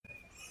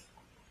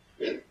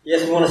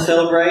Yes, we want to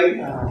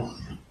celebrate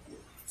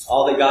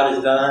all that God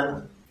has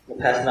done the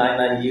past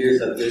 99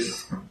 years of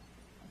this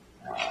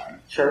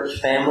church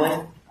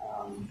family.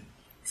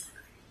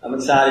 I'm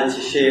excited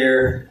to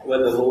share what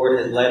the Lord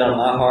has laid on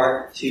my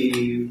heart to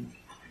you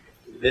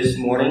this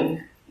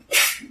morning.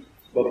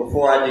 But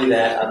before I do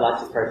that, I'd like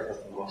to pray for us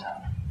one more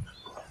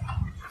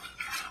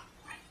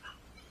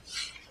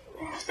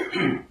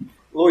time.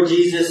 Lord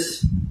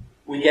Jesus,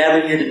 we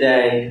gather here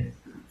today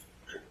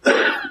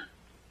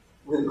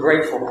with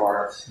grateful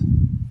hearts.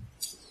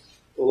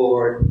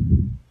 Lord,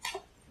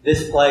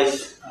 this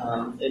place,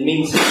 it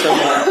means so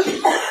much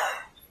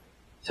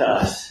to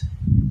us.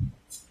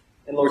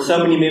 And Lord, so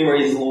many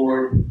memories,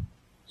 Lord,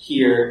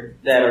 here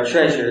that are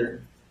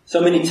treasured.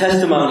 So many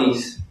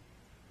testimonies,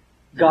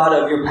 God,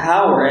 of your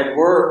power at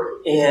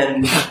work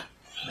in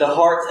the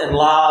hearts and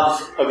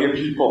lives of your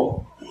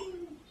people.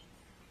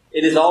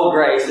 It is all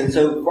grace. And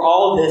so for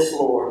all of this,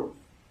 Lord,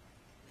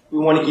 we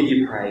want to give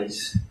you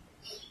praise.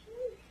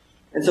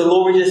 And so,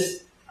 Lord,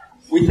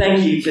 we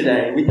thank you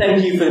today. We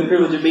thank you for the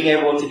privilege of being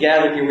able to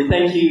gather here. We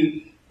thank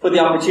you for the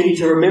opportunity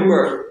to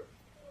remember,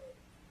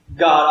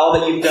 God, all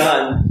that you've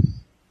done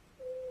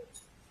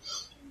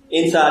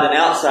inside and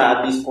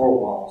outside these four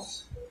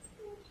walls.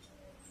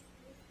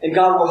 And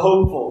God, we're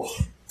hopeful.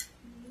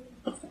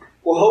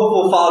 We're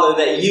hopeful,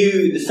 Father, that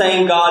you, the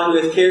same God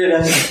who has carried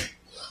us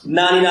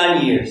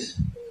 99 years,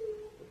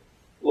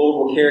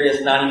 Lord, will carry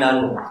us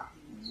 99 more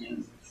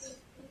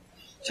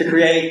to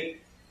create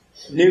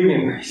new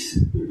memories.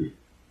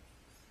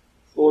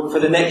 Lord, for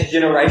the next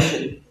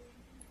generation,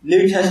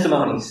 new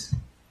testimonies,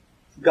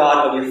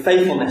 God, of your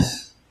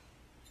faithfulness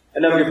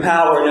and of your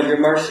power and of your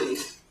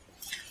mercies,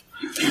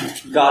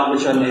 God,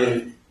 which are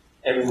new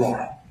every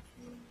morning.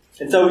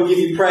 And so we give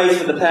you praise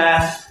for the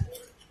past.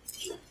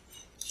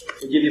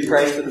 We give you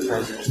praise for the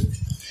present.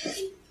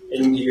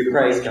 And we give you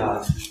praise,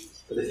 God,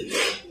 for the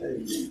future.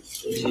 In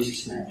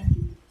Jesus'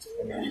 name.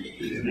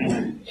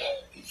 Amen.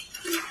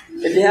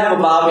 If you have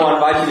a Bible, I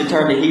invite you to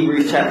turn to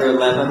Hebrews chapter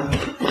 11.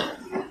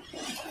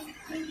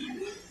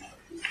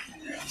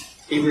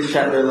 Hebrews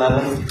chapter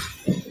 11.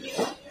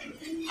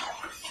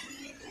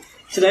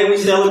 Today we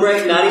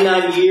celebrate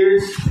 99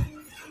 years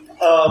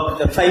of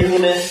the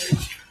faithfulness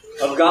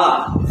of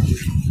God.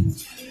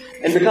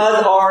 And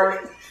because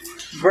our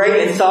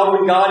great and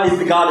sovereign God is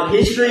the God of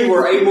history,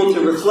 we're able to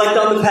reflect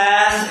on the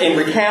past and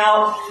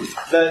recount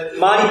the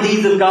mighty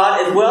deeds of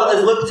God, as well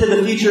as look to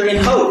the future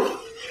in hope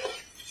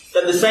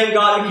that the same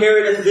God who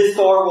carried us this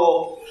far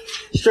will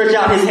stretch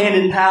out his hand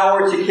in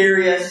power to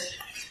carry us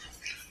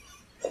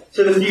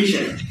to the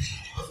future.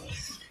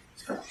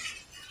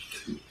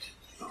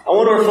 I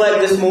want to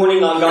reflect this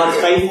morning on God's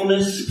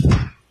faithfulness,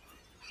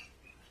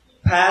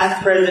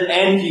 past, present,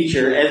 and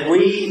future, as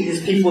we,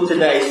 his people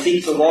today,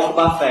 seek to walk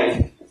by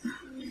faith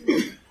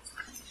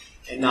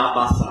and not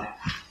by sight.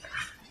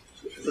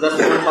 So that's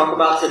what we're going to talk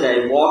about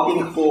today,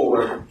 walking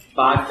forward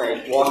by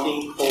faith,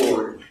 walking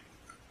forward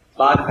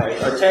by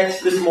faith. Our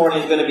text this morning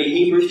is going to be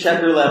Hebrews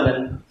chapter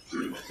 11,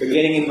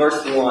 beginning in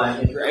verse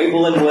 1. If you're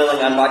able and willing,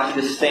 I invite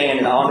you to stand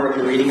in honor of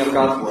the reading of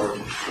God's Word.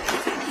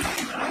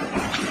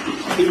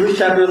 Hebrews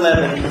chapter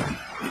 11,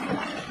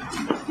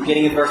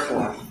 beginning in verse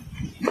 1.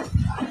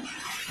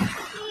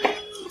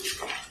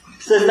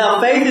 It says, "Now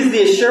faith is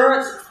the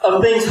assurance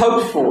of things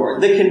hoped for,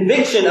 the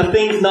conviction of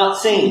things not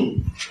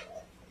seen.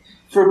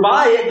 For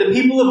by it the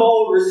people of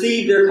old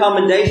received their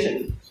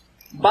commendation.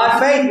 By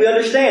faith we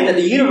understand that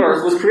the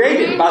universe was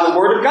created by the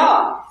Word of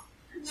God,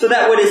 so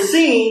that what is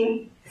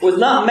seen was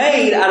not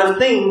made out of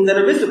things that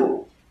are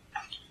visible.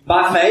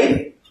 By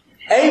faith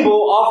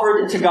Abel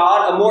offered to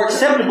God a more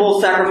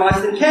acceptable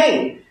sacrifice than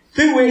Cain,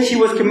 through which he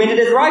was commended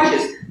as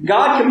righteous,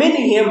 God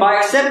commending him by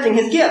accepting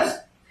his gifts.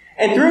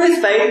 And through his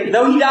faith,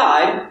 though he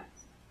died,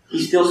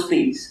 he still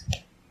speaks.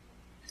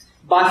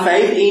 By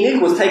faith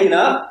Enoch was taken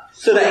up,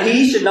 so that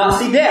he should not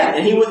see death,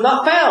 and he was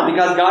not found,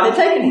 because God had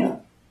taken him.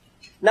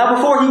 Now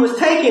before he was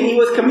taken, he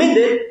was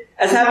commended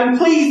as having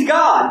pleased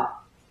God.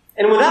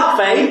 And without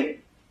faith,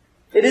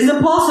 it is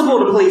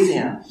impossible to please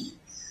him.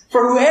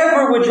 For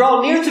whoever would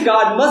draw near to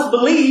God must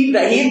believe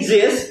that he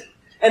exists,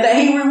 and that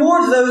he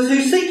rewards those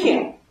who seek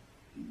him.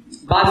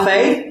 By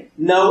faith,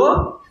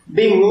 Noah,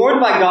 being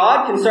warned by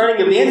God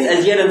concerning events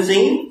as yet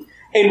unseen,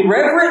 in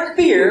reverent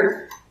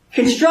fear,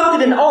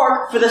 constructed an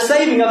ark for the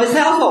saving of his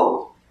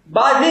household.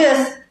 By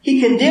this,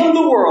 he condemned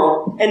the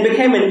world and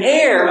became an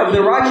heir of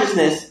the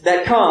righteousness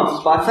that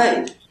comes by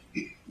faith.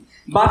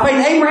 By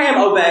faith,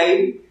 Abraham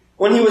obeyed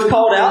when he was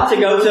called out to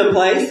go to a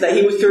place that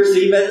he was to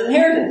receive as an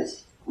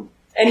inheritance.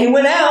 And he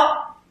went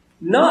out,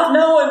 not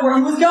knowing where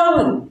he was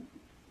going.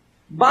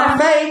 By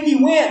faith, he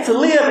went to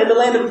live in the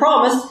land of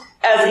promise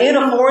as in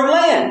a foreign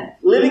land,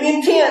 living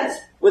in tents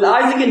with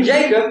Isaac and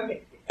Jacob,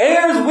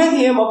 heirs with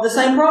him of the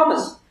same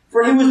promise.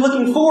 For he was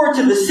looking forward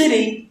to the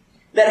city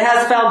that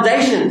has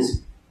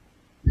foundations,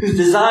 whose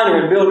designer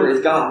and builder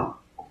is God.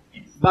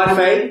 By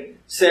faith,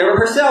 Sarah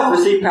herself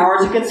received power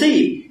to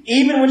conceive,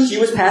 even when she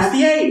was past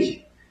the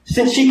age,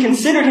 since she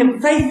considered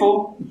him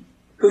faithful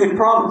who had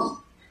promised.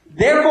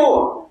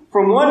 Therefore,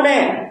 from one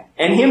man,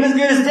 and him as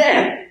good as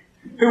dead,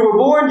 who were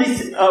born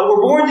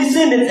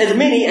descendants as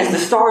many as the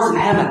stars of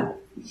heaven,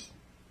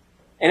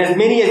 and as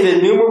many as the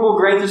innumerable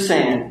grains of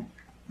sand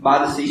by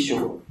the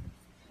seashore.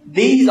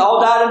 These all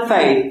died in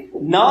faith,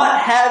 not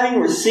having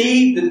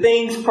received the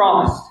things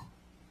promised,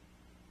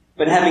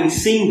 but having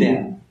seen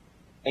them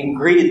and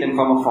greeted them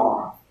from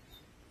afar,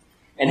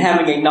 and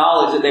having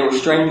acknowledged that they were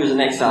strangers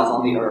and exiles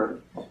on the earth.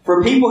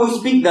 For people who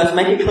speak thus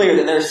make it clear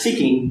that they're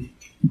seeking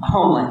a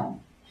homeland.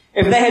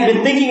 If they had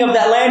been thinking of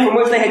that land from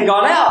which they had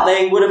gone out,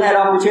 they would have had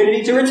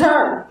opportunity to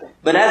return.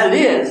 But as it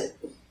is,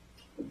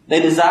 they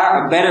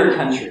desire a better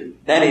country,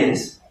 that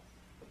is,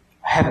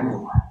 a heavenly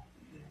one.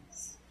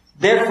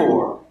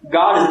 Therefore,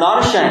 God is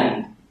not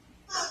ashamed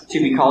to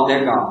be called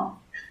their God,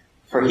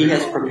 for He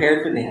has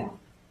prepared for them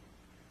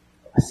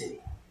a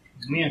city.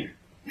 Amen.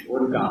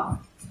 Word of God.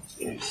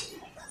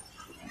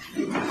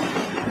 We're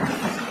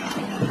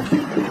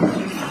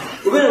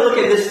going to look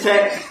at this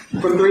text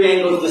from three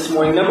angles this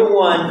morning. Number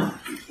one,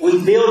 we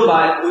build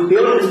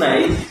in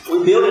faith.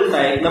 We build in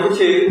faith. Number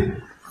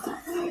two,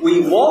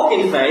 we walk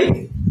in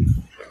faith.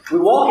 We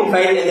walk in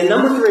faith. And then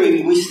number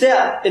three, we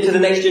step into the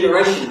next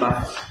generation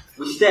by faith.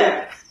 We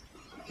step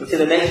into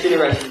the next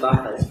generation by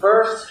faith.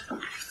 First,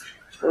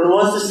 what I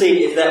want us to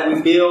see is that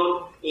we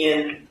build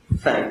in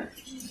faith.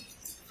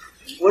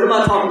 What am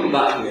I talking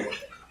about here?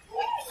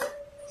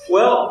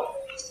 Well,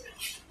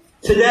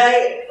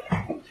 today,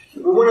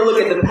 we want to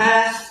look at the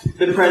past,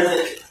 the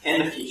present,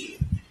 and the future.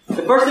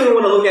 The first thing we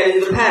want to look at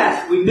is the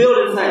past. We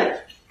build in faith.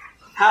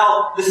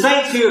 How the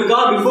saints who have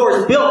gone before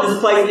us built this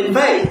place in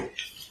faith.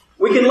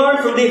 We can learn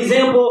from the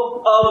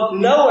example of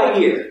Noah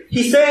here.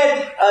 He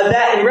said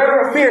that in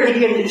reverent fear he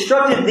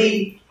constructed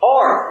the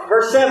ark.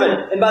 Verse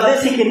 7. And by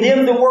this he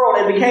condemned the world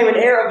and became an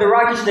heir of the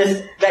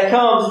righteousness that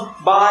comes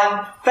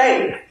by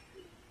faith.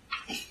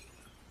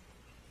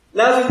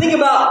 Now as we think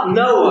about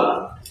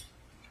Noah,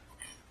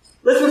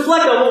 let's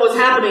reflect on what was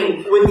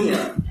happening with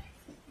him.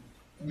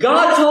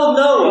 God told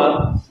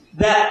Noah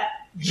that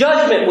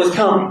judgment was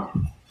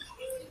coming.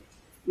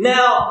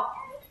 Now,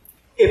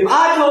 if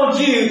I told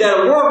you that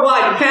a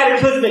worldwide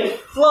cataclysmic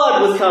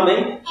flood was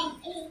coming,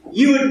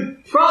 you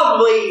would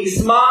probably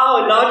smile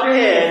and nod your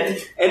head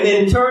and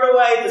then turn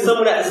away to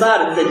someone at the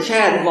side and say,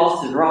 Chad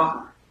lost his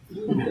rocker.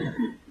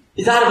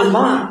 He's out of his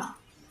mind.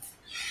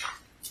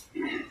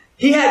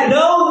 He had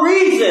no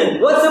reason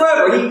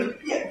whatsoever.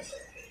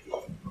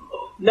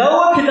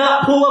 Noah could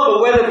not pull up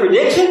a weather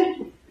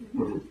prediction.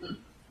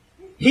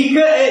 He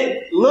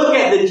couldn't look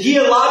at the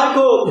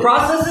geological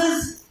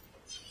processes.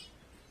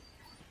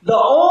 The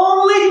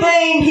only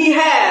thing he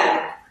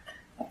had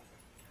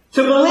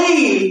to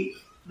believe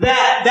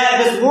that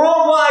this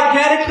worldwide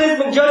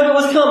cataclysmic judgment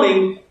was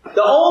coming,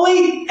 the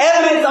only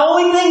evidence, the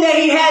only thing that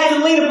he had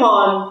to lean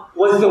upon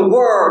was the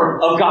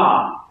Word of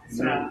God.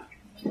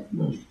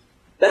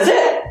 That's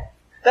it.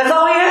 That's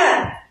all he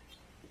had.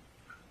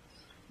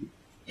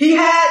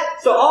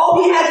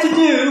 All he had to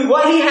do,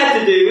 what he had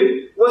to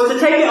do, was to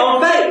take it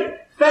on faith.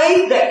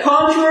 Faith that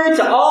contrary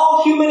to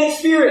all human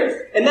experience.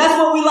 And that's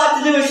what we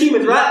like to do as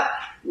humans, right?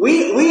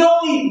 We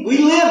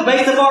live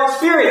based on our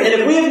experience.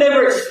 And if we have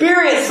never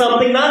experienced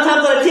something, 9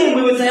 times out of 10,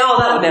 we would say, oh,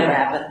 that would never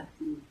happen.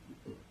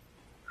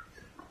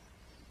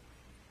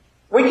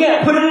 We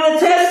can't put it in a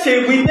test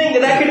tube. We think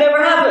that could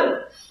never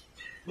happen.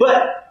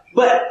 But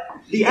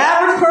the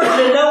average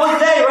person in Noah's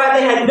day, right,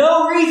 they had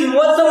no reason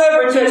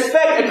whatsoever to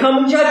expect a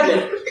coming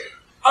judgment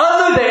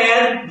other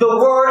than the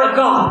Word of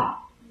God.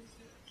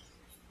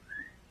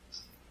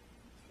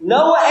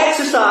 Noah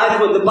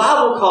exercised what the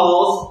Bible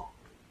calls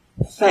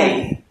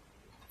faith.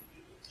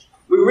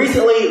 We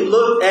recently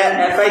looked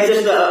at faith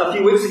just a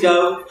few weeks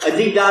ago, a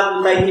deep dive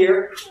into faith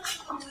here.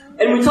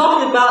 And we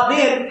talked about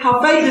then how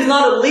faith is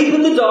not a leap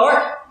in the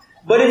dark,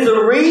 but it's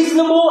a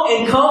reasonable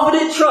and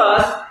confident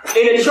trust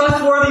in a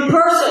trustworthy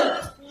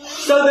person.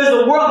 So there's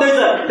a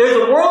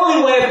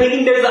worldly way of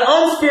thinking, there's an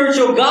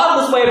unspiritual,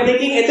 godless way of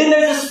thinking, and then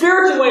there's a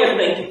spiritual way of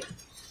thinking.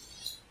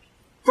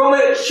 From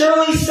a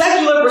surely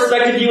secular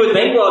perspective, you would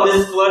think, well,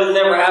 this flood has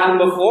never happened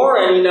before,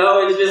 and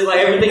it's just like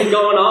everything's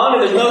going on,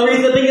 and there's no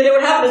reason to think that it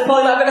would happen. It's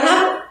probably not going to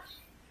happen.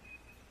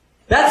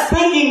 That's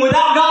thinking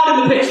without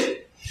God in the picture.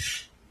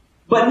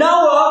 But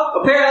Noah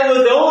apparently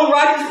was the only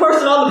righteous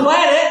person on the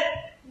planet,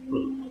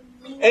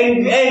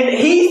 and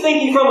he's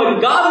thinking from a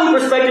godly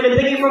perspective, and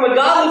thinking from a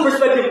godly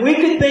perspective, we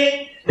could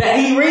think that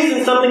he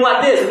reasoned something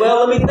like this.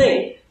 Well, let me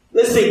think.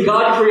 Let's see,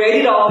 God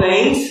created all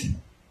things.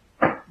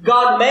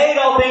 God made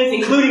all things,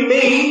 including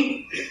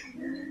me.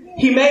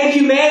 He made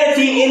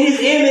humanity in His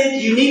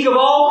image, unique of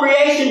all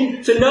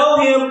creation, to know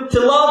Him, to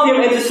love Him,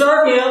 and to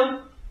serve Him.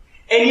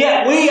 And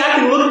yet I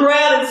can look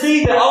around and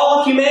see that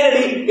all of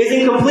humanity is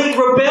in complete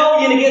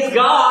rebellion against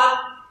God.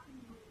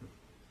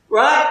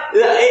 Right?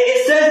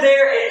 It says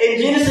there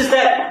in Genesis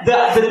that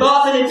the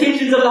thoughts and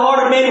intentions of the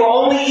heart of man were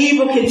only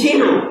evil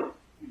continually.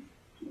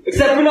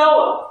 Except for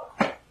Noah.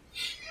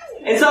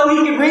 And so he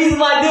can reason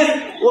like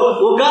this.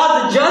 Well,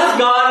 God's a just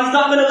God. He's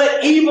not going to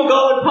let evil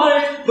go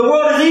unpunished. The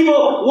world is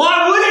evil.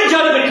 Why wouldn't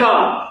judgment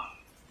come?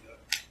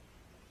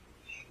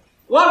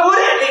 Why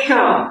wouldn't it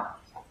come?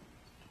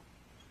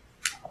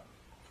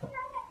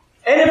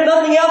 And if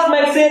nothing else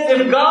makes sense,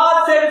 if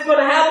God said it's going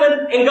to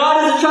happen and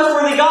God is a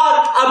trustworthy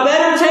God, I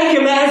better take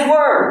Him at His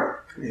word.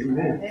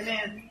 Amen.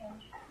 Amen.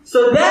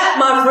 So that,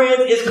 my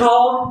friends, is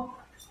called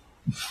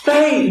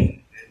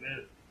faith.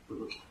 Amen.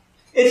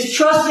 It's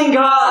trusting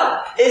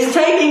God. It's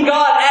taking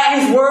God at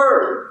His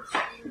word.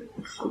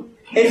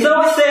 And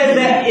so it says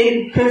that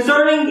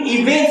concerning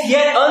events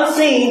yet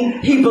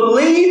unseen, he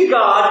believed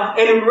God,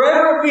 and in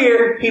reverent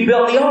fear, he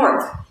built the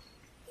ark.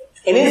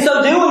 And in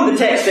so doing, the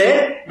text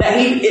said,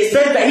 it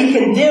says that he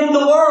condemned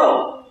the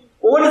world.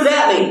 Well, what does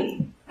that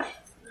mean?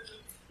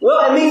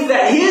 Well, it means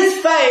that his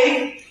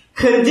faith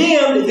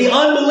condemned the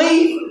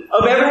unbelief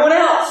of everyone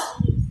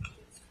else.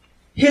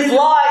 His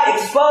light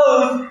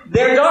exposed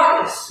their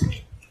darkness.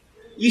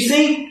 You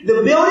see,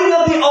 the building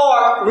of the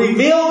ark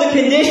revealed the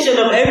condition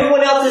of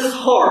everyone else's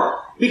heart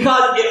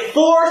because it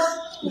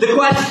forced the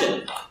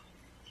question.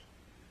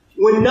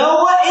 When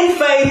Noah in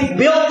faith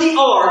built the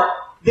ark,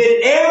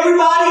 then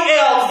everybody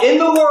else in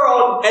the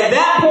world at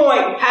that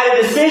point had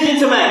a decision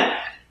to make.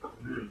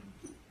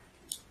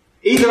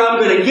 Either I'm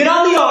going to get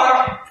on the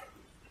ark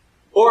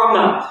or I'm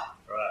not.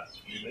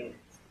 Right.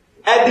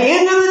 At the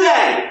end of the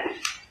day,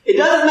 it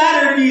doesn't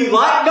matter if you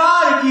like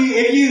God,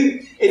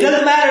 it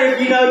doesn't matter if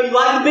you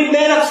like the big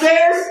man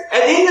upstairs.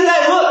 At the end of the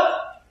day, look,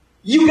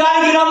 you got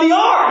to get on the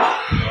ark.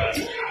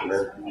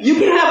 You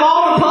can have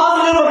all the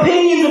positive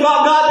opinions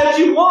about God that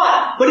you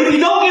want, but if you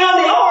don't get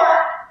on the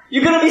ark,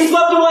 you're going to be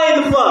swept away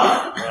in the flood.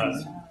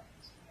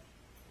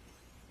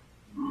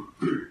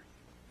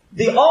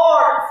 The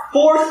ark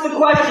forced the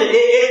question.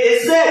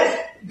 It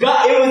said,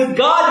 God, it was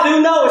God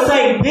through Noah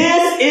saying,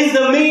 this is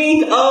the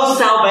means of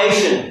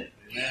salvation.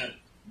 Amen.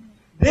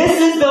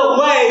 This is the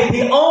way,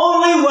 the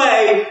only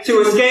way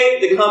to escape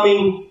the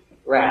coming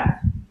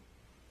wrath.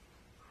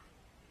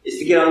 Is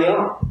to get on the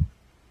ark.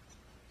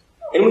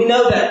 And we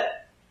know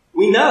that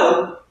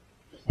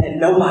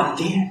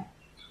nobody did.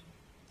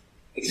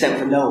 Except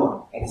for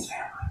Noah and his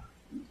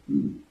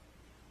family.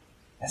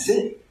 That's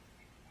it.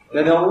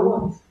 They're the only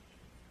ones.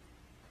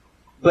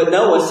 But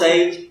Noah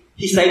saved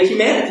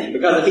humanity.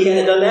 Because if he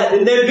hadn't done that,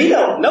 then there'd be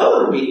no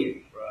one would be here.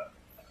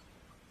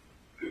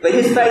 Right. But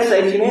his faith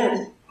saved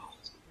humanity.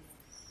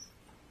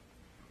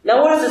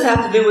 Now what does this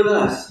have to do with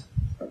us?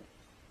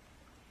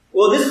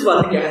 Well, this is what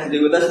I think it has to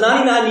do with us.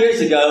 99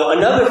 years ago,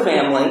 another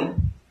family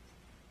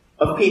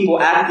of people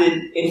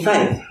acted in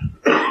faith.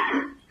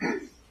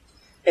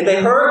 And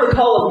they heard the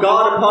call of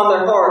God upon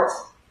their hearts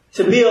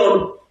to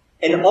build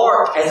an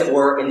ark, as it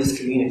were, in this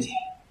community.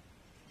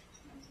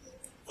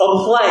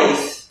 A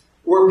place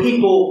where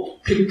people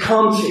could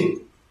come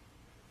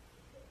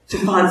to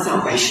find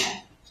salvation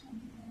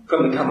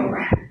from the coming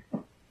wrath.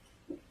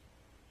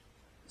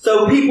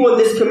 So people in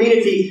this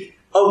community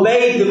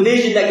obeyed the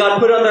vision that God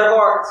put on their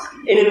hearts,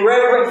 and in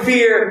reverent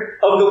fear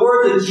of the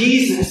words of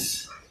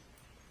Jesus.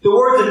 The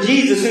words of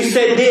Jesus, who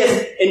said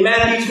this in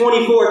Matthew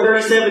 24,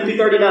 37 through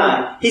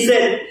 39. He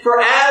said,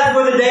 "For as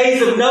were the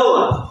days of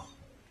Noah,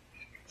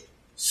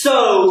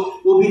 so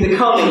will be the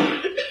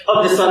coming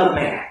of the Son of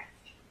Man.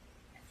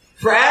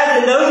 For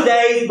as in those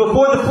days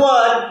before the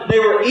flood, they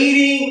were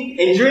eating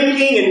and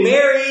drinking and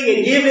marrying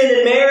and giving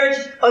in marriage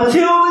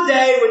until the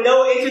day when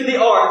Noah entered the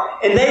ark,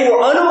 and they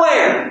were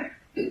unaware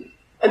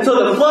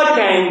until the flood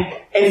came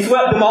and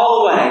swept them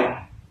all away.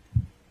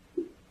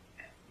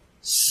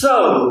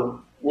 So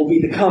will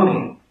be the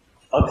coming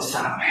of the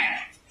Son of Man."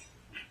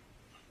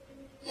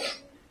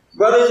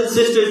 Brothers and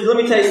sisters, let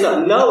me tell you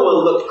something.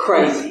 Noah looked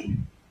crazy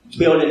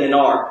building an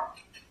ark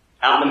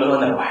out in the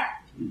middle of nowhere.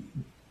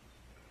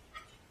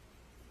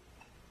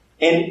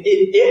 And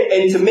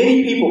to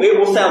many people, it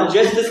will sound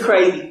just as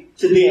crazy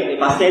to them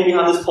if I stand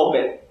behind this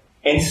pulpit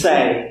and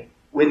say,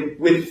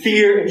 with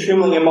fear and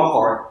trembling in my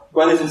heart,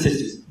 brothers and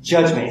sisters,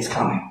 judgment is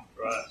coming.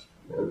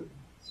 Right.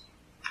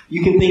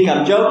 You can think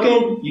I'm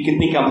joking, you can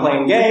think I'm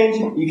playing games,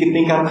 you can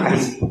think I'm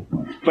crazy.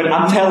 But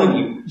I'm telling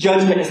you,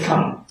 judgment is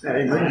coming.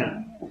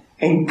 Amen.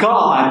 And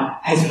God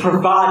has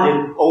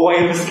provided a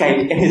way of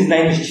escape, and His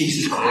name is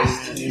Jesus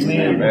Christ.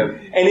 Amen.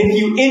 And if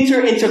you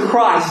enter into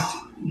Christ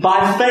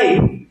by faith,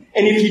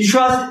 and if you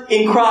trust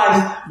in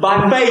Christ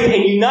by faith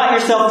and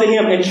unite yourself to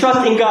Him and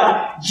trust in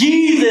God,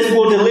 Jesus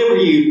will deliver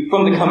you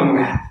from the coming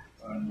wrath.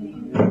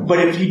 But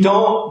if you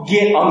don't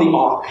get on the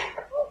ark,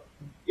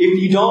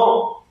 if you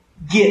don't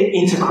get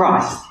into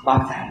Christ by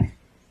faith,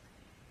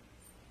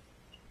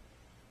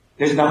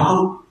 there's no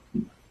hope.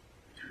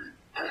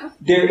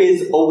 There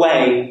is a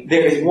way.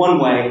 There is one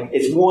way.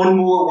 It's one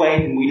more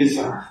way than we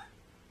deserve.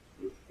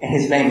 And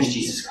His name is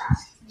Jesus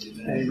Christ.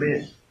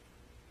 Amen.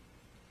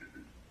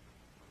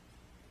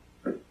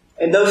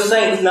 And those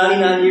saints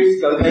 99 years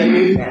ago, they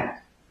knew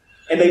that.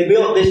 And they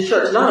built this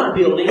church, not a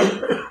building,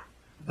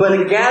 but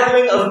a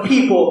gathering of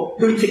people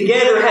who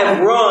together have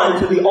run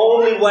to the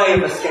only way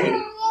of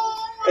escape.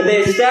 And they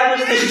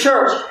established this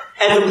church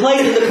as a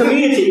place in the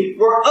community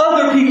where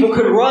other people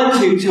could run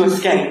to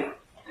escape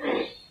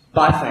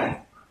by faith.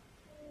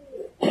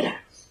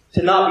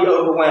 To not be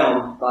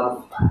overwhelmed by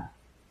the flood.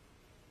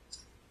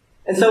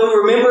 And so we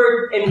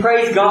remember and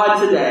praise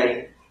God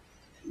today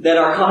that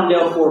our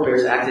Condell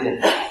forebears acted in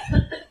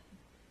faith.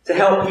 To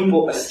help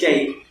people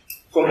escape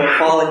from what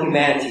fallen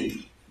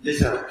humanity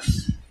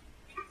deserves.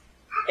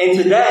 And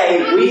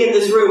today, we in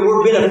this room,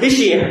 we're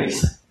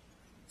beneficiaries.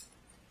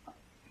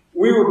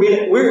 We're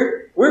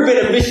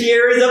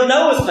beneficiaries of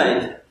Noah's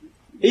faith.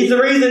 He's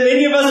the reason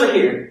many of us are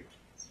here.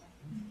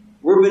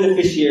 We're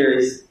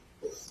beneficiaries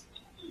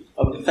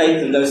of the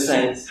faith of those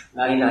saints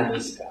 99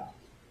 years ago.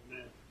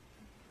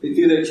 Who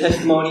through their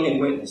testimony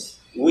and witness,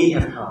 we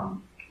have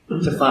come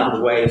to find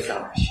the way of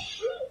salvation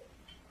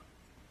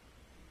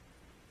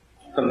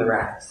from the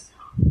wrath.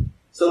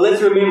 So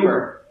let's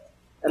remember,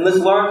 and let's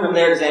learn from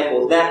their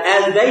examples, that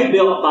as they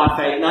built by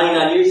faith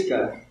 99 years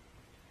ago,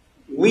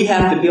 we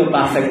have to build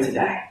by faith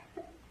today.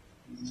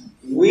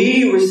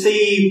 We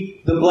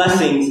receive the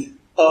blessings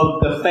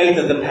of the faith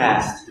of the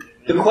past.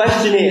 The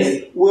question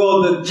is,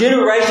 will the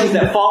generations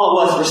that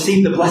follow us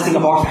receive the blessing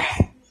of our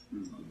faith?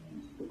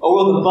 Or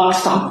will the buck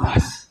stop with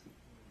us?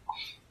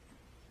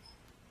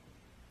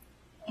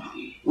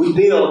 We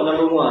build,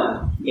 number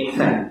one, in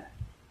faith.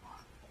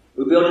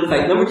 We build in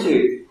faith. Number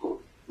two,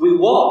 we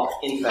walk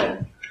in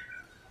faith.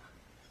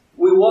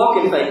 We walk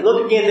in faith.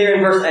 Look again there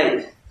in verse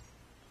 8.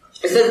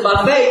 It says,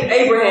 by faith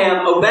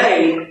Abraham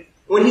obeyed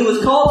when he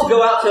was called to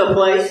go out to a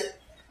place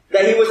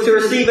that he was to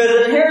receive as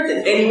an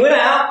inheritance. And he went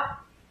out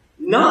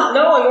not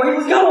knowing where he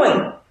was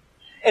going.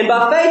 And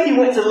by faith he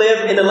went to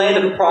live in the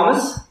land of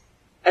promise,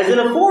 as in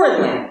a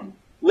foreign land,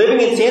 living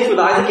in tents with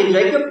Isaac and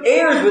Jacob,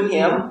 heirs with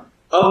him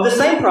of the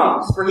same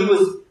promise. For he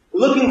was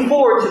looking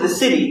forward to the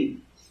city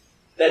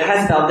that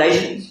has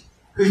foundations,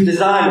 whose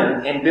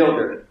designer and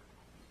builder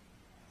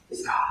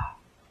is God.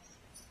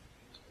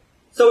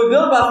 So we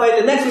build by faith,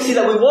 and next we see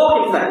that we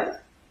walk in faith.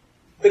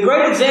 The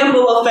great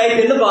example of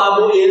faith in the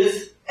Bible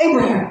is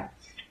Abraham.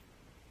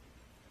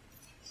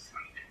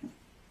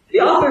 The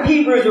author of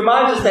Hebrews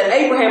reminds us that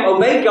Abraham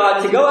obeyed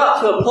God to go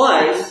out to a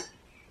place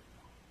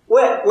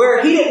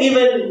where he didn't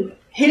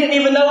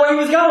even know where he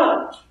was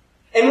going.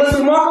 And what's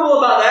remarkable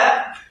about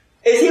that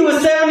is he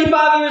was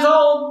 75 years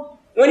old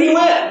when he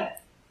went.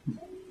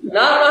 Now,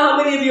 I don't know how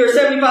many of you are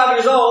 75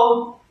 years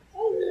old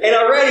and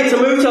are ready to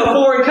move to a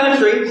foreign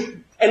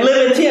country and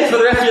live in tents for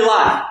the rest of your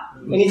life.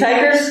 Any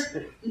takers?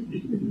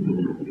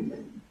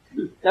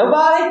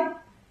 Nobody?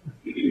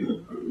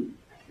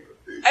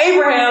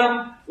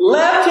 Abraham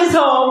left his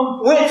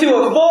home, went to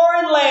a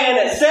foreign land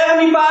at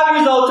 75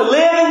 years old to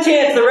live in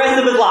tents the rest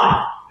of his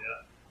life.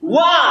 Yeah.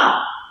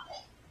 Why?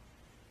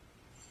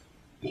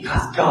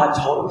 Because God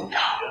told him to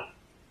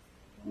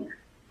go.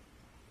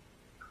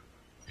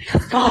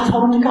 Because God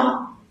told him to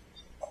go.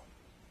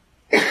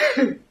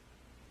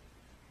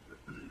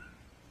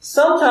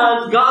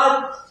 Sometimes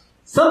God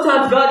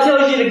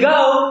tells you to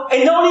go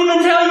and don't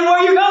even tell you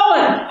where you're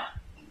going.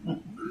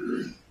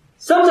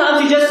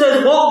 Sometimes He just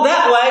says walk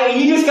that way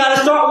and you just got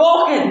to start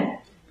walking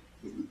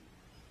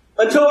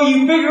until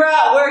you figure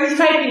out where He's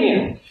taking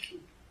you.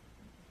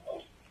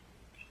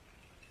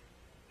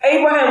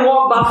 Abraham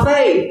walked by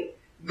faith.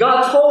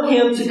 God told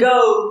him to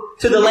go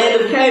to the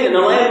land of Canaan, a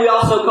land we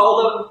also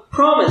call the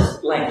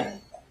Promised Land.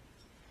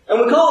 And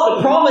we call it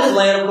the Promised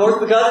Land, of course,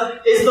 because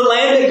it's the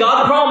land that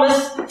God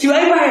promised to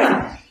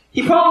Abraham.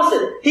 He promised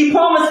it. He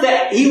promised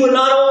that he would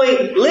not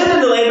only live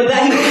in the land, but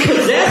that he would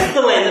possess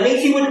the land. That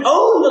means he would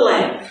own the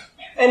land.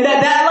 And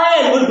that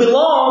land would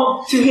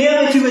belong to him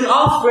and to his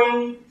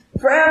offspring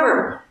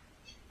forever.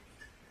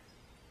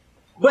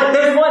 But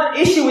there's one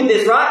issue with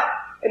this, right?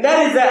 And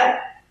that is that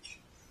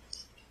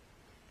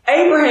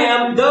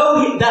Abraham,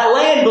 though that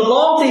land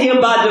belonged to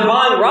him by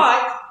divine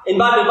right and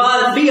by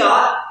divine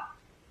fiat,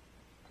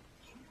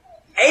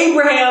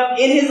 Abraham,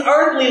 in his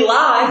earthly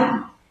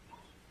life,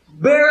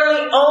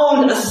 barely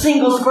owned a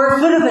single square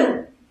foot of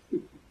it.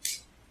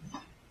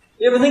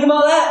 You ever think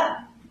about that?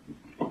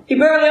 He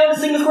barely owned a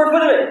single square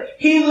foot of it.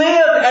 He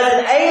lived as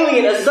an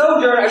alien, a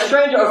sojourner, a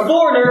stranger, a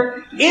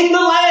foreigner in the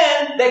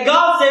land that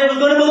God said was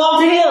going to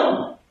belong to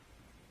him.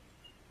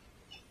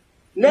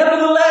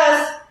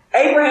 Nevertheless,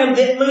 Abraham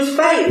didn't lose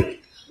faith.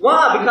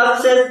 Why? Because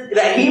it says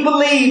that he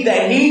believed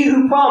that He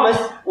who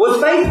promised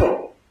was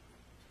faithful.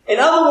 In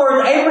other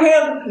words,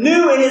 Abraham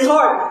knew in his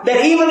heart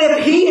that even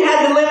if he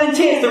had to live in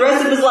tents the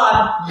rest of his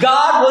life,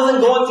 God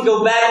wasn't going to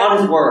go back on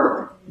His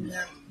word.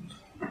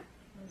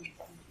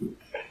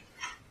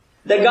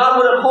 That God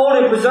would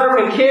uphold him, preserve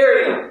him,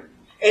 carry him.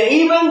 And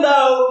even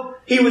though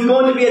he was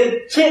going to be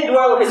a tent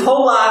dweller his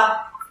whole life,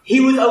 he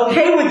was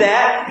okay with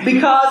that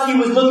because he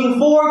was looking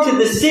forward to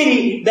the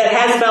city that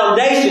has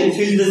foundations,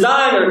 whose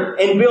designer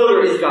and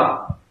builder is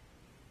God.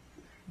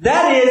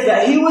 That is,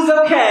 that he was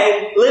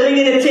okay living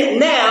in a tent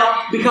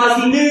now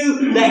because he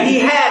knew that he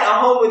had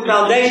a home with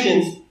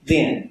foundations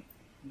then.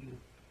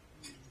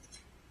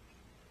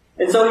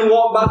 And so he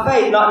walked by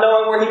faith, not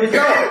knowing where he was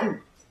going.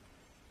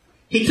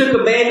 He took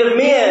a band of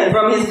men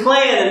from his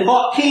clan and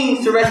fought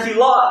kings to rescue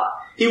Lot.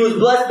 He was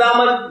blessed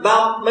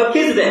by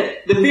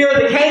Melchizedek. The fear of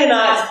the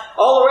Canaanites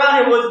all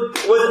around him was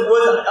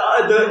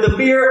the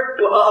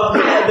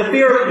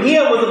fear of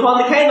him was upon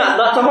the Canaanites,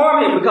 not to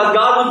harm him, because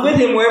God was with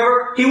him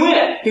wherever he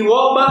went. He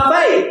walked by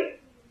faith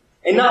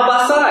and not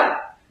by sight.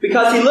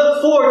 Because he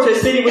looked forward to a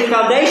city with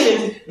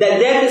foundations that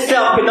death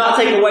itself could not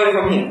take away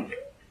from him.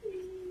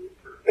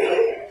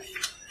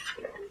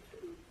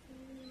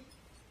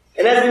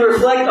 And as we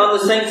reflect on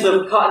the saints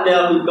of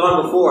Cottondale who've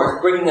gone before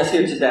us, bringing us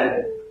here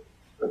today,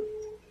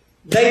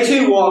 they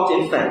too walked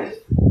in faith.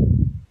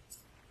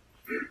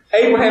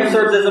 Abraham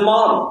serves as a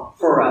model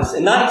for us.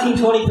 In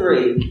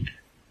 1923,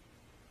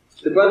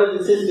 the brothers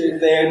and sisters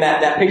there in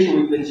that picture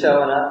we've been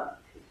showing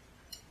up,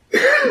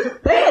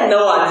 they had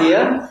no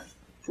idea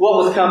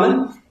what was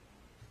coming.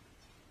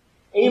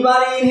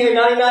 Anybody in here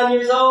 99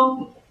 years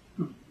old?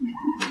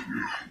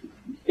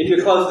 If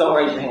you're close, don't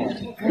raise your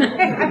hand.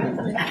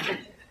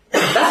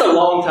 That's a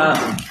long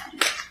time.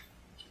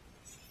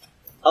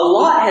 A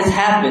lot has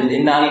happened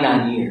in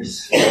 99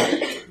 years.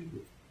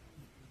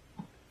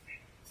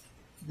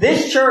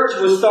 This church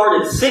was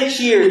started 6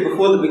 years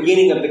before the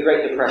beginning of the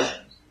Great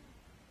Depression.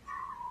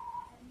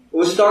 It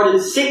was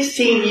started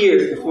 16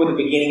 years before the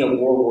beginning of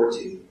World War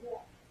II.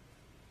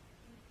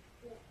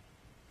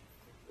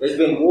 There's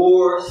been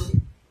wars,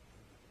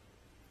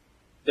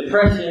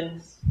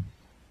 depressions,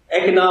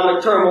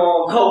 economic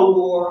turmoil, Cold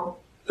War,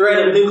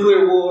 threat of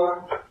nuclear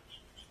war.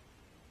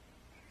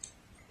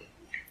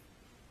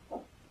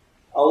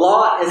 A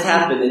lot has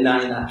happened in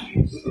 99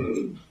 years.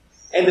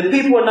 And the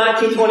people in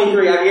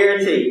 1923, I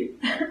guarantee,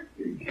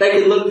 they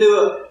could look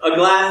through a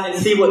glass and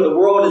see what the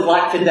world is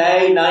like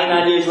today,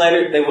 99 years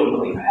later, they wouldn't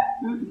believe that.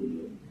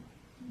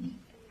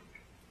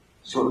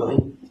 Just wouldn't believe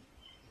it.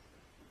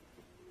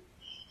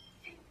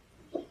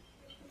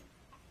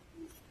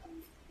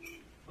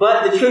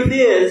 But the truth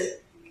is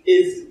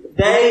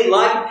they,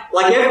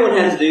 like everyone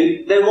has to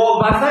do, they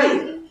walk by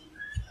faith.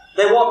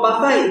 They walk by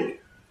faith.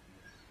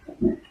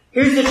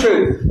 Here's the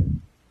truth.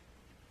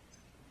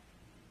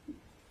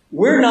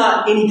 We're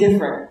not any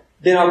different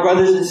than our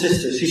brothers and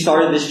sisters who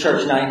started this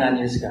church 99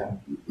 years ago.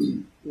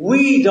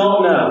 We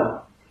don't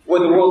know what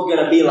the world's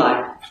going to be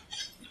like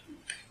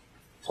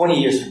 20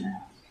 years from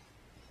now.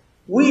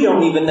 We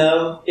don't even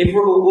know if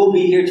we'll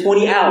be here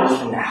 20 hours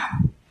from now.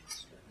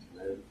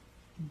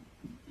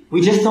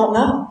 We just don't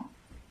know.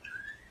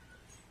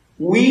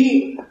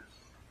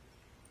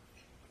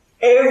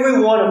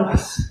 Every one of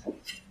us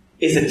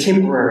is a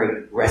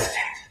temporary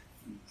resident.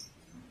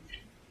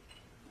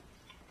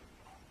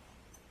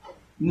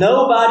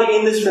 Nobody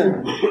in this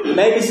room,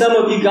 maybe some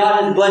of you,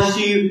 God has blessed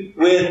you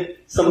with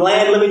some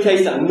land. Let me tell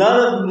you something.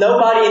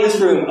 Nobody in this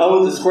room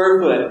owns a square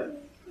foot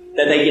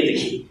that they get to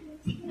keep.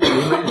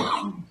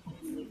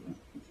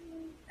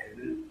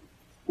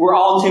 We're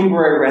all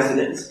temporary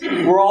residents.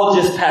 We're all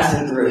just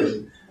passing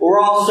through. We're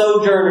all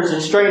sojourners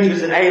and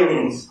strangers and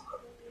aliens.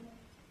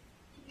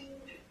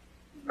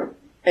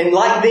 And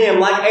like them,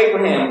 like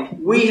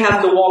Abraham, we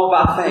have to walk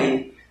by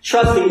faith,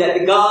 trusting that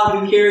the God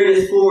who carried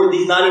us forward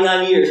these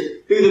 99 years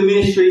through the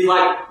ministries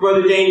like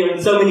Brother Daniel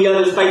and so many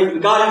others, faithful, the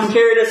God who's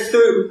carried us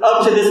through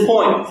up to this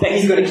point, that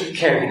He's going to keep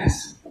carrying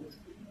us.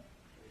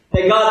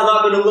 That God's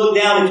not going to look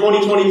down in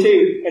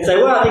 2022 and say,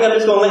 well, I think I'm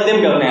just going to let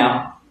them go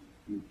now.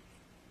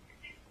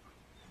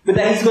 But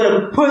that He's going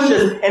to push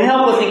us and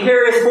help us and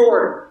carry us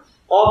forward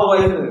all the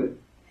way through.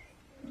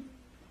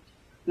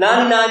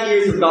 99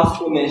 years of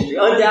gospel ministry.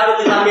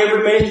 Undoubtedly, like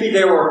every ministry,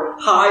 there were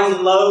highs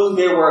and lows.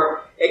 There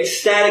were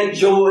ecstatic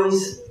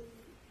joys,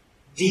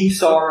 deep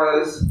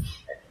sorrows.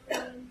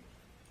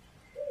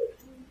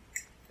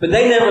 But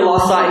they never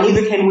lost sight,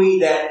 neither can we,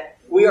 that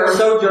we are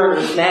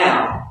sojourners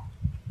now.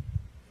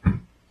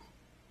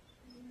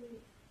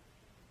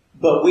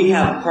 But we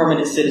have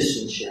permanent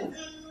citizenship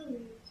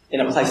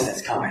in a place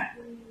that's coming.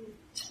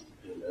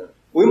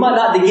 We might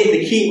not get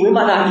to keep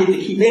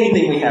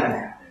anything we have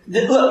now.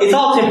 Look, it's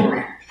all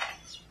temporary.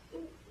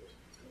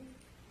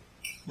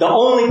 The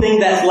only thing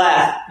that's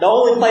last, the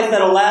only place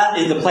that'll last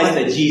is the place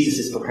that Jesus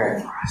is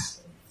preparing for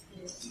us.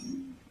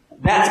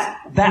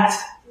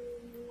 That's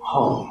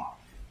home.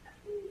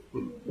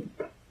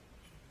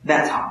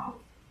 That's home.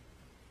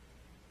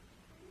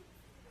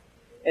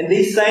 And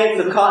these saints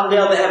of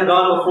Cottondale that have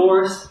gone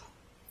before us,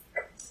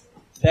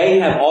 they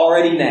have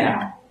already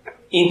now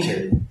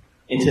entered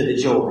into the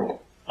joy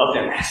of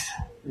their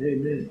Master.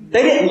 Amen.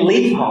 They didn't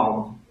leave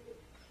home.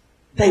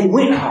 They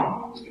went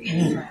home.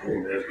 Yeah.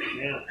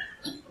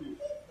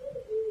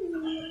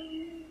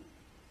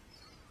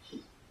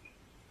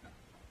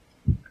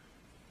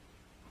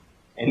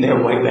 And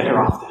they're way better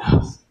off than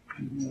us.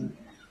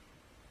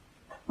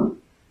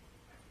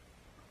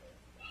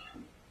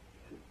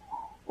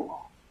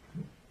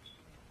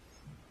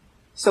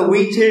 So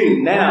we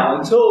too, now,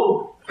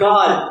 until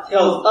God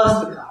tells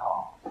us to come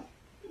home,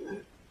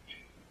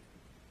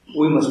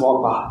 we must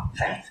walk by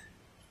faith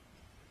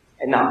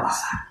and not by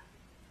sight.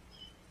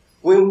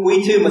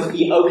 We too must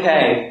be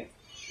okay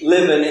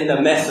living in the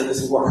mess of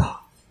this world,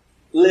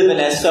 living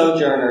as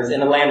sojourners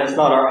in a land that's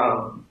not our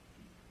own.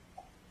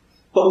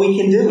 But we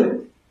can do it.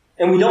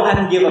 And we don't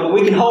have to give up.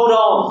 We can hold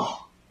on.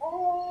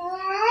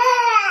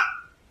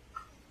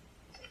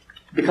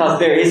 Because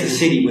there is a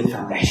city with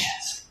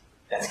foundations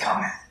that's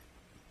coming.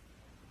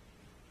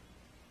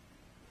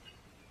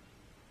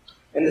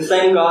 And the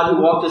same God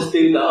who walked us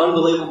through the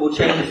unbelievable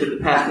changes of the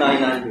past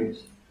 99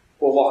 years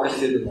will walk us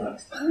through the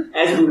next.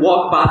 As we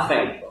walk by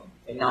faith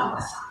and not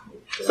by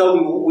sight.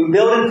 So we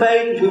build in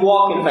faith, we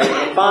walk in faith.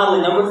 And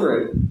finally, number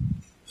 3.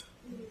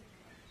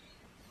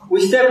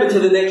 We step into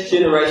the next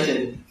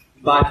generation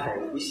by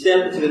faith. We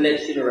step into the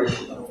next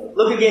generation.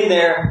 Look again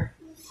there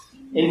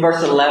in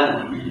verse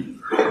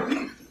 11.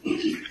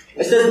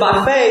 It says,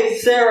 by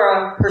faith,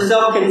 Sarah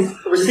herself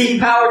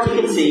received power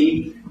to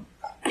conceive,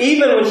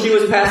 even when she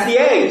was past the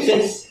age,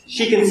 since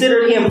she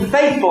considered him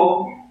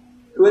faithful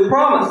who had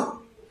promised.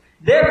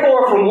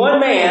 Therefore, from one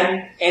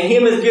man, and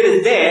him as good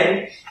as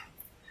dead,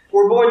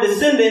 were born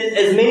descendants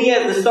as many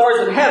as the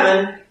stars of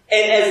heaven,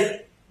 and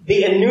as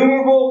the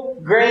innumerable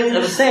grains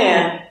of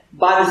sand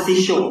by the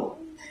seashore.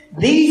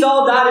 These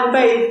all died in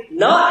faith,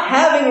 not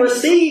having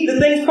received the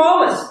things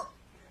promised,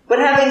 but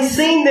having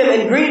seen them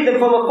and greeted them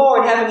from afar,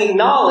 and having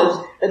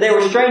acknowledged that they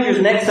were strangers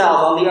and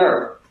exiles on the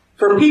earth.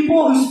 For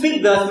people who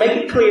speak thus make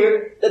it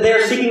clear that they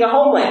are seeking a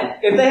homeland.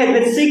 If they had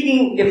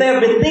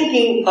been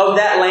thinking of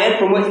that land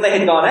from which they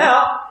had gone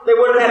out, they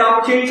would have had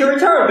opportunity to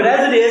return. But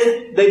as it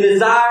is, they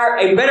desire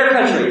a better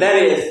country, that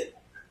is,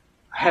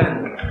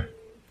 heaven.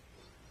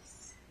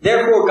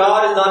 Therefore,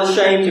 God is not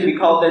ashamed to be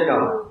called their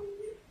God,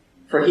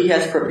 for He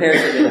has prepared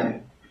for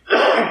them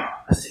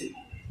a city.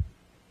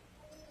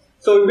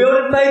 So we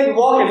build in faith, we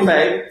walk in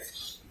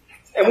faith,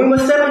 and we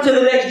must step into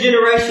the next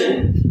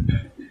generation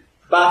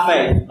by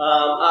faith.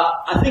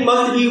 I think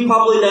most of you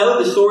probably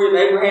know the story of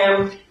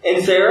Abraham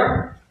and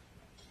Sarah.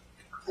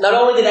 Not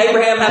only did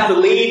Abraham have to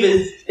leave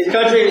his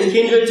country and his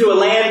kindred to a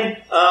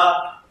land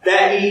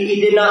that he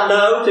did not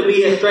know, to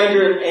be a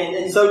stranger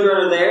and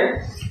sojourner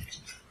there,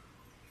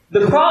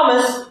 the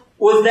promise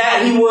was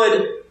that he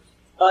would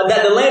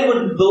that the land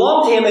would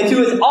belong to him and to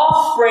his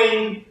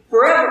offspring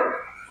forever.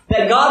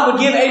 That God would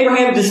give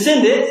Abraham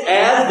descendants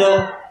as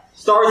the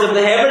stars of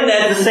the heaven and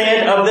as the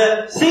sand of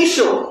the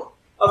seashore.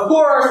 Of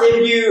course,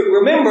 if you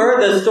remember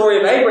the story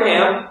of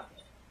Abraham,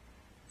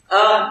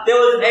 there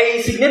was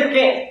a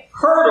significant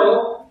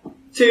hurdle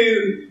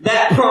to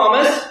that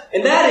promise,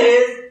 and that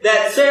is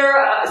that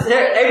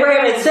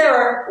Abraham and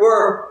Sarah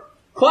were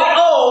quite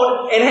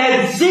old and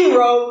had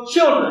 0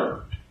 children.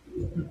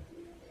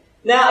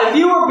 Now, if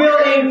you were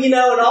building, an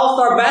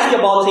all-star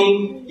basketball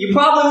team, you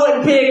probably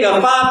wouldn't pick a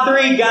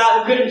 5'3" guy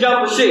who couldn't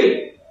jump or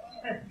shoot.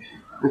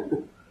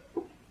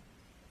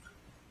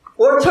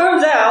 Well, it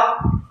turns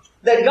out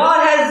that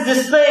God has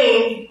this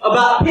thing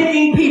about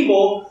picking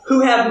people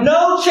who have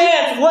no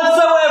chance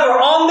whatsoever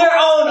on their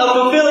own of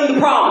fulfilling the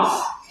promise.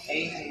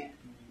 Amen.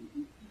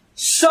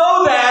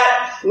 So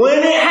that when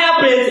it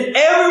happens,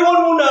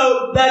 everyone will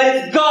know that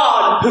it's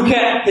God who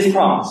kept His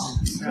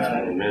promise.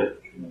 Amen.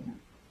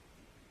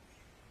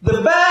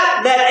 The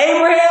fact that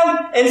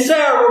Abraham and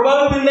Sarah were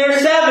both in their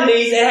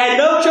 70s and had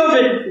no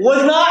children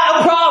was not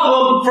a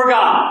problem for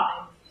God.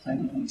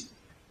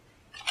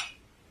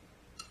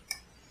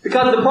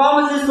 Because the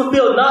promise is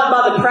fulfilled not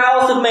by the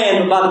prowess of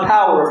man, but by the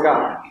power of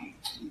God.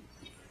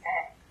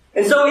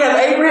 And so we have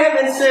Abraham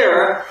and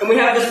Sarah, and we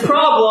have this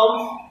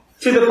problem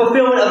to the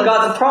fulfillment of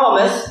God's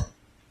promise.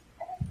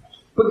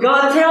 But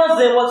God tells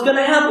them what's going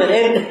to happen.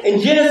 And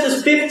in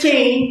Genesis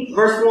 15,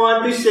 verse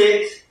 1 through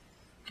 6,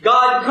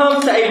 God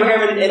comes to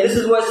Abraham, and this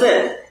is what it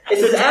says. It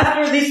says,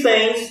 after these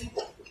things,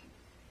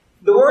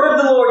 the word of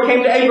the Lord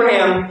came to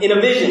Abraham in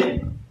a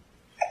vision.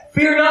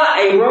 Fear not,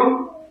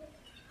 Abram.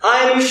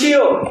 I am your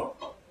shield.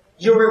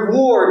 Your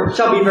reward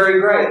shall be very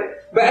great.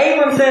 But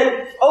Abram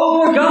said, O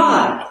Lord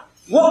God,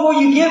 what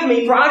will you give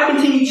me? For I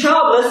continue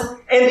childless,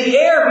 and the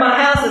heir of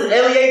my house is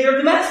Eliezer of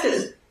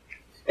Damascus.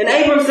 And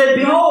Abram said,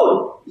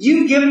 behold,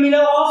 you've given me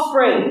no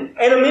offspring,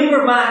 and a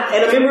member of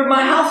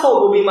my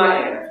household will be my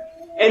heir.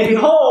 And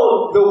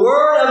behold, the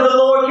word of the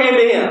Lord came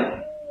to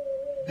him.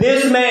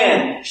 This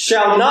man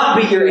shall not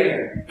be your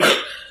heir.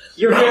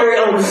 Your very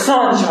own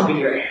son shall be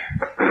your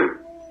heir.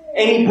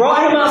 And he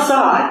brought him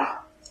outside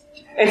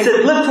and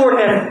said, look toward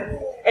heaven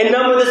and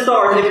number the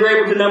stars if you're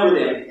able to number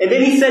them. And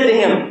then he said to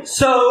him,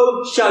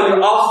 so shall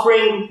your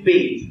offspring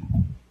be.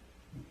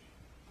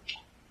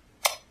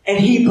 And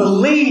he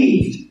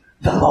believed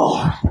the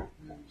Lord.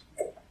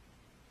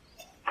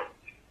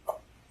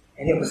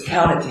 And it was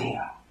counted to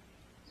him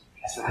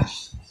as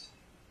righteousness.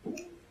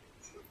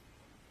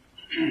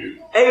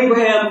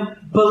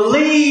 Abraham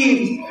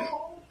believed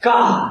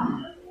God.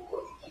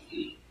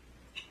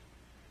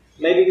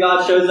 Maybe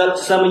God shows up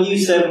to some of you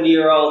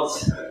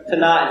 70-year-olds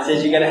tonight and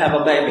says you're going to have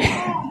a baby.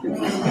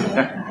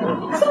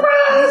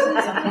 Surprise!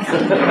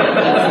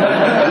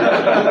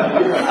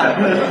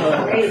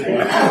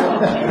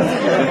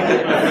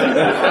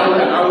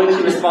 I'll let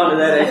you respond to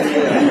that.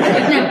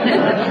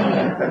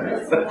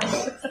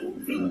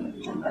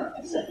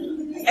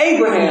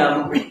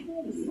 Abraham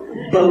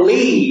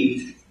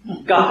believed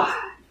God.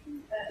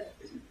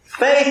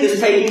 Faith is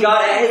taking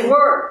God at His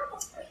word.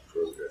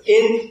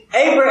 In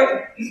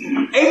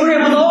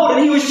Abraham was old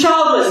and he was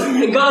childless,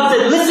 and God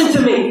said, listen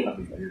to me.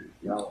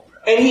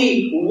 And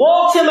He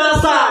walked him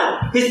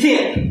outside his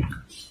tent,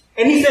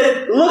 and He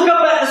said, look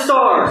up at the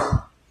stars.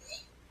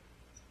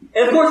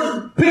 And of course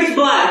it's pitch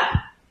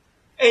black,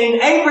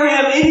 And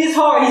Abraham, in his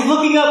heart, he's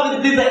looking up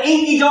into the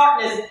inky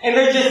darkness, and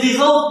there's just these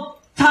little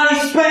tiny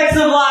specks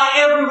of light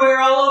everywhere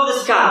all over the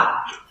sky.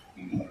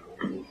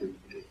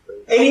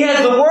 And he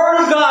has the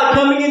Word of God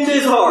coming into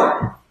his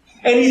heart.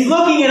 And he's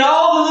looking at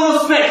all the little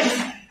specks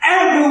just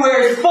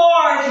everywhere as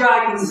far as your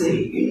eye can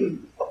see.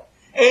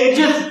 And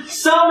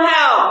just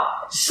somehow,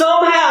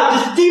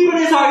 just deep in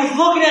his heart, he's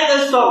looking at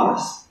those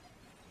stars.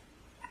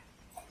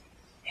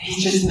 And he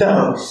just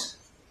knows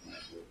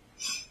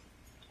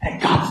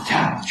that God's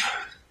telling the truth.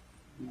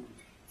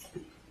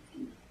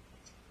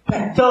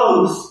 That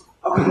those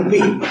are going to be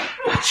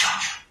my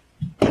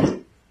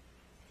children.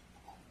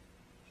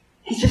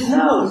 He just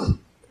knows.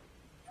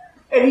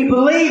 And he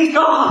believed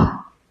God.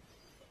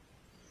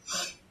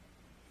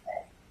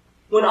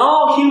 When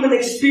all human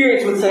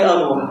experience would say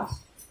otherwise.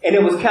 And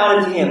it was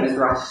counted to him as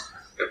righteousness.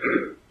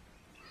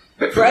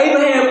 For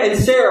Abraham and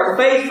Sarah,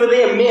 faith for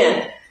them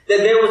meant that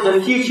there was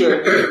a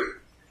future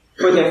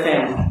for their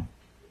family.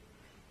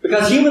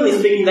 Because humanly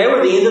speaking, they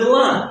were the end of the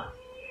line.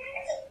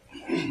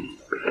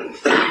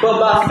 But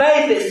by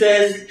faith, it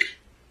says,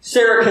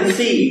 Sarah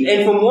conceived.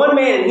 And from one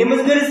man, and him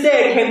as good as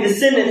dead, came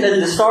descendants as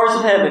the stars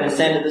of heaven and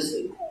sand of the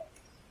sea.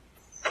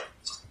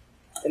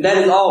 And that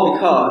is all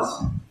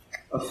because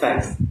of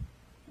faith.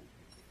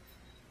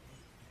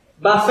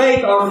 By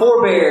faith, our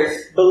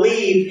forebears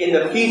believed in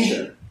the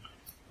future.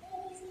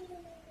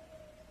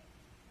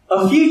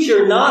 A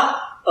future not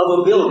of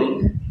a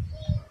building,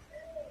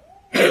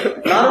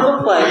 not of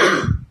a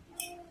place,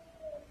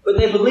 but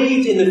they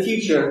believed in the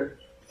future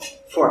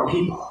for a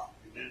people.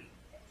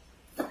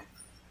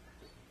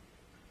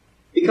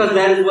 Because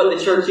that is what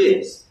the church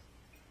is.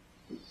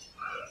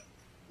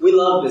 We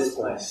love this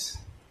place.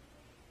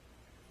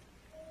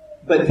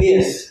 But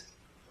this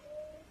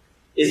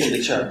isn't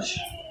the church.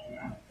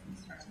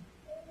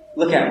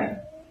 Look at me.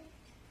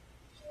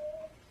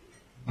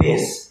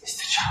 This is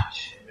the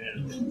church.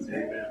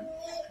 Amen.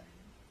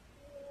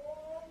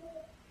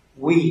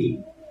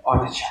 We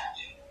are the church.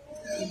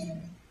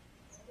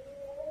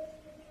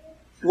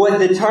 What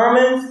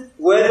determines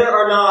whether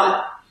or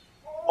not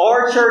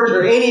our church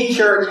or any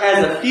church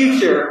has a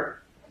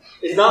future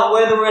is not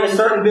whether we're in a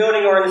certain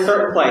building or in a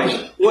certain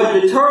place. What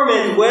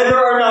determines whether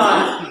or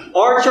not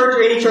our church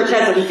or any church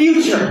has a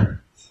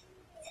future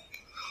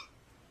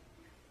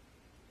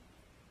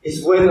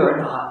is whether or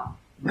not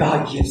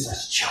God gives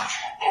us children.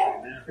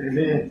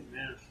 Amen.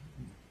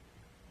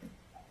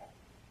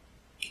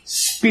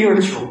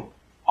 Spiritual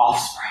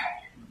offspring.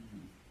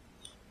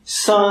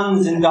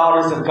 Sons and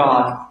daughters of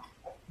God.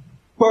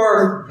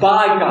 Birthed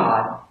by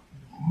God.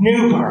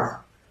 New birth.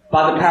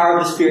 By the power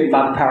of the Spirit,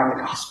 by the power of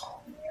the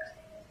gospel.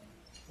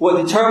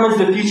 What determines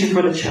the future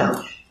for the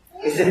church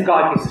is if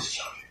God gives us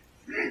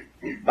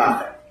children. By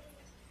faith.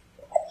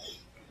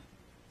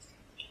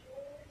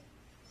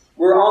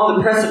 We're on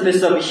the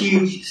precipice of a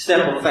huge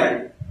step of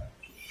faith.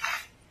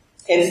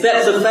 And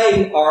steps of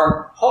faith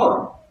are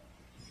hard.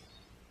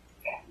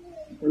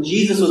 When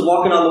Jesus was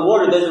walking on the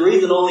water, there's a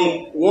reason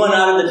only 1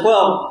 out of the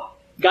 12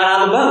 got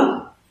out of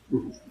the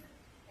boat.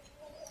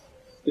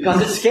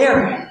 Because it's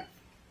scary.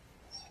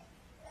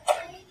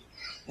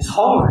 It's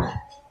hard.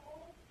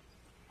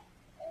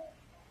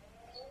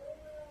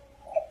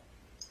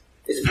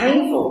 It's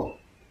painful.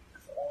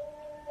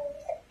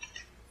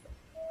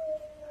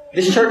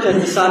 This church has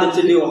decided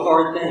to do a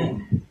hard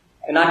thing.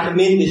 And I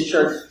commend this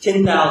church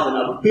 10,000,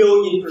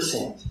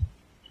 1,000,000,000%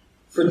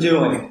 for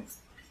doing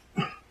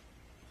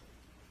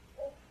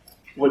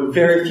what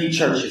very few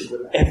churches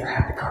would ever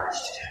have the courage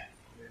to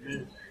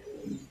do.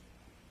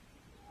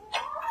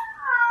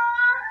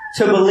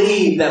 To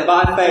believe that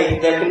by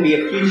faith there can be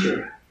a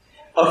future.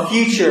 A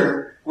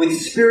future with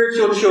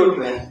spiritual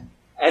children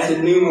as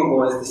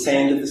innumerable as the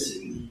sand of the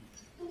sea.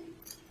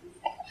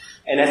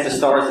 And as the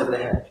stars of the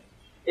heaven.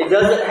 It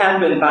doesn't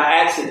happen by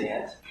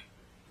accident.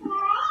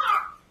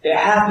 It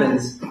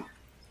happens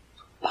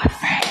by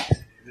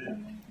faith.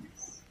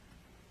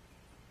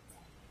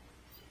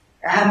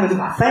 It happens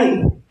by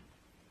faith.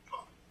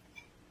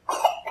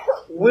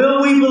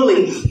 Will we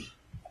believe?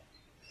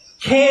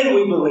 Can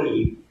we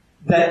believe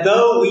that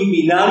though we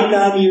be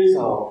 99 years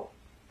old,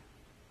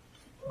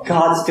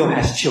 God still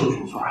has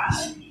children for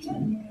us?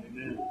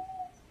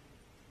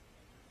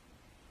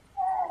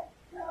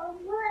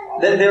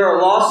 That there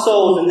are lost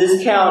souls in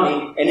this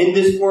county and in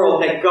this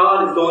world that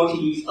God is going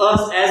to use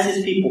us as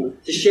His people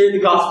to share the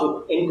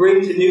gospel and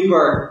bring to new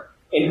birth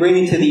and bring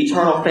into the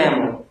eternal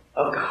family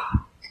of God.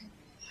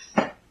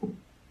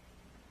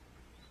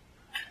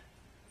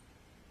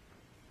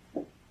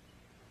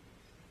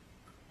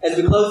 As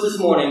we close this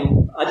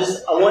morning, I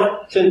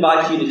want to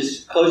invite you to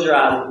just close your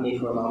eyes with me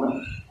for a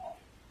moment.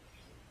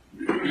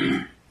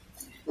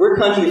 We're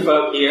country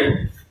folk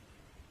here.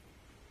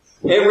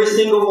 Every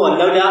single one,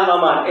 no doubt in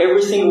my mind,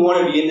 every single one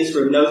of you in this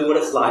room knows what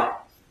it's like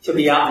to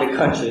be out in the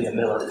country in the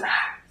middle of the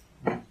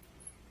night.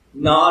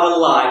 Not a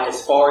light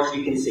as far as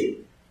you can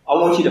see. I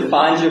want you to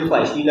find your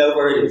place. You know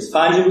where it is.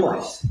 Find your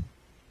place.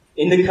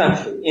 In the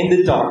country, in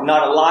the dark,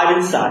 not a light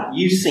in sight.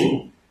 You've seen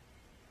it.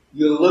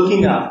 You're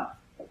looking up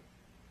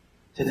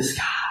to the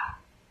sky.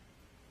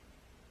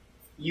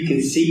 you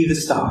can see the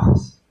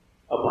stars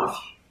above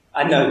you.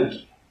 I know you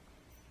can.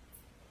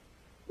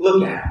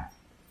 Look at them.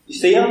 You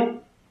see them?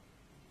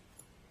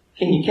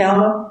 Can you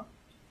count them?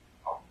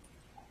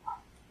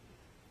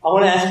 I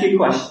want to ask you a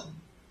question.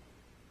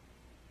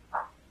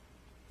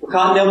 For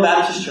Cottondale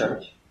Baptist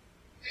Church,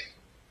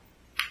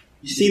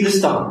 you see the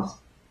stars.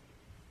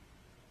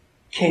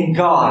 Can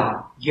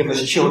God give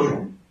us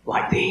children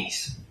like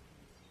these?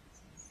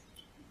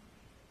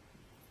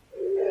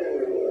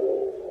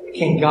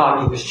 Can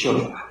God give us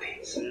children like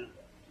these?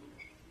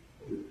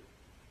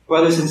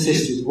 Brothers and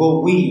sisters,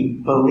 will we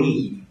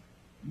believe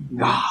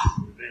God?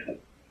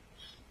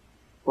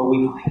 Will we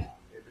believe?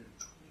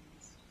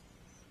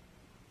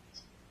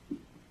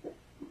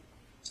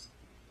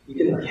 You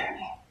can look at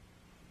me.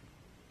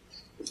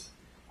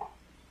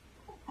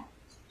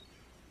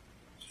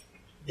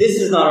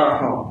 This is not our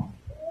home.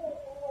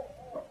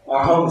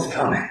 Our home is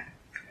coming.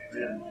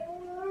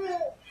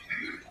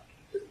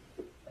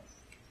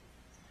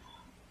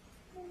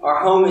 Our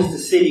home is the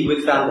city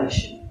with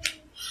foundation.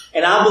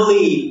 And I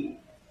believe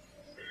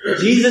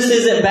Jesus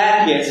isn't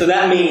back yet, so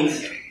that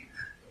means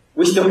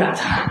we still got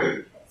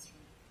time.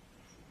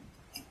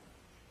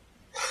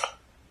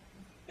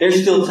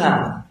 There's still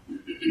time.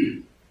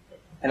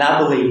 And I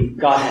believe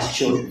God has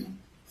children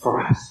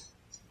for us.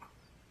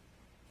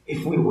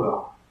 If we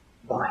will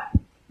believe.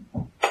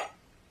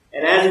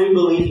 And as we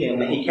believe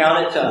Him, He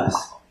counted to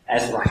us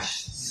as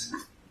righteousness.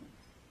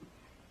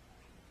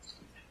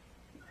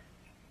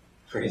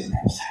 For His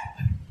name's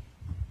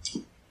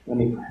sake. Let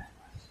me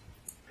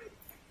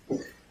pray.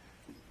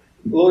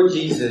 Lord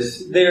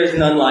Jesus, there is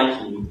none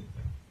like You.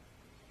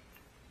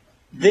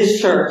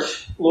 This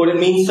church, Lord, it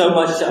means so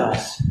much to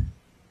us.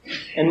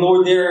 And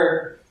Lord,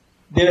 there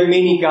are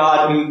many,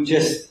 God, who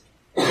just,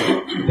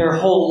 their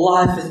whole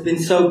life has been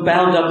so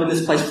bound up in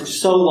this place for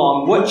so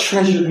long. What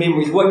treasured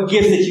memories, what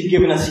gifts that You've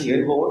given us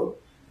here, Lord.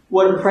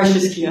 What a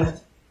precious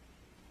gift.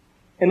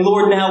 And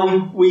Lord,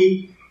 now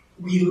we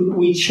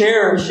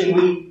cherish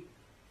and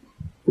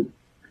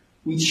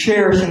we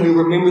cherish and we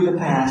remember the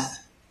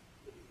past.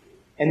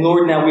 And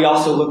Lord, now we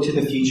also look to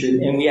the future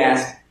and we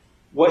ask,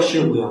 what's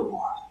Your will,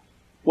 Lord?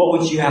 What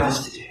would You have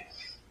us to do?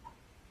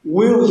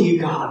 Will You,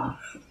 God,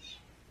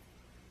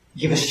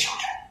 give us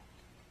children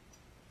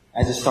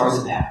as the stars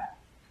of heaven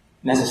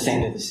and as the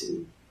sand of the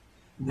sea?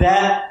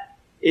 That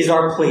is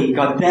our plea,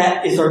 God.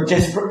 That is our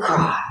desperate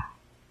cry.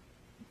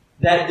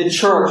 That the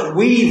church,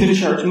 we the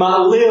church, might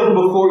live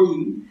before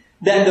You.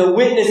 That the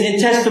witness and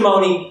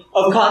testimony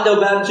of Cottondale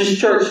Baptist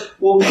Church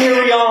will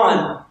carry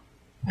on,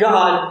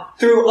 God,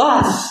 through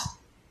us.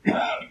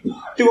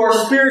 Through our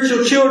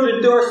spiritual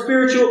children, through our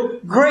spiritual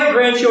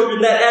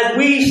great-grandchildren, that as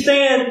we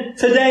stand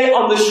today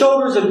on the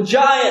shoulders of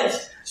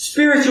giants,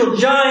 spiritual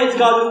giants,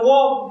 God, who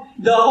walk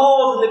the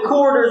halls and the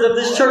corridors of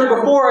this church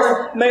before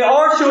us, may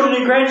our children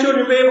and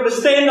grandchildren be able to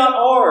stand on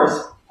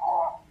ours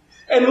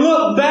and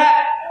look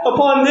back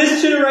upon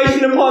this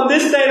generation, upon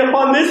this day, and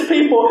upon this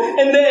people,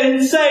 and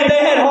then say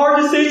they had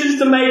hard decisions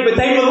to make, but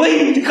they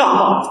believed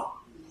God.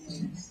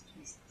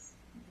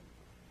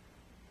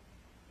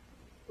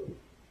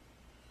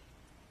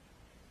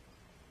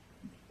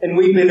 And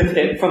we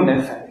benefit from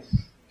their faith.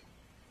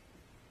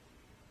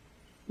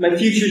 May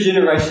future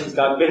generations,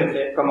 God,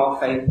 benefit from our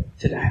faith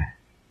today.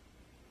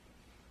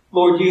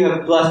 Lord, You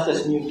have blessed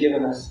us and You've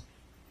given us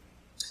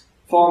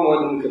far more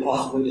than we could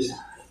possibly desire.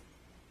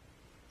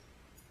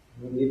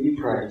 We'll give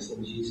You praise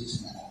in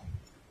Jesus' name.